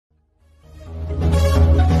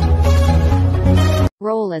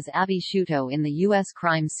role as Abby Sciuto in the U.S.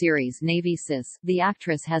 crime series Navy CIS, the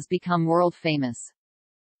actress has become world famous.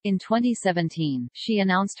 In 2017, she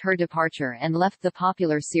announced her departure and left the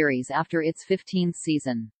popular series after its 15th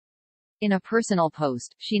season. In a personal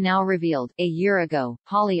post, she now revealed, "A year ago,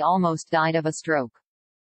 Pauley almost died of a stroke."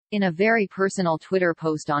 In a very personal Twitter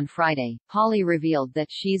post on Friday, Pauley revealed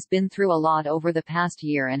that she's been through a lot over the past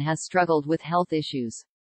year and has struggled with health issues.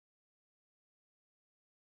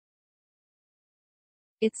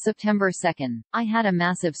 "It's September 2nd. I had a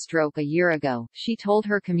massive stroke a year ago," she told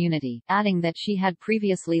her community, adding that she had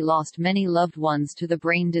previously lost many loved ones to the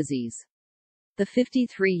brain disease. The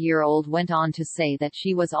 53-year-old went on to say that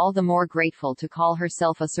she was all the more grateful to call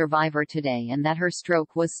herself a survivor today and that her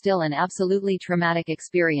stroke was still an absolutely traumatic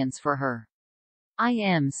experience for her. "I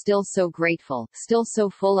am still so grateful, still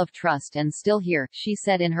so full of trust and still here," she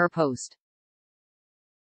said in her post.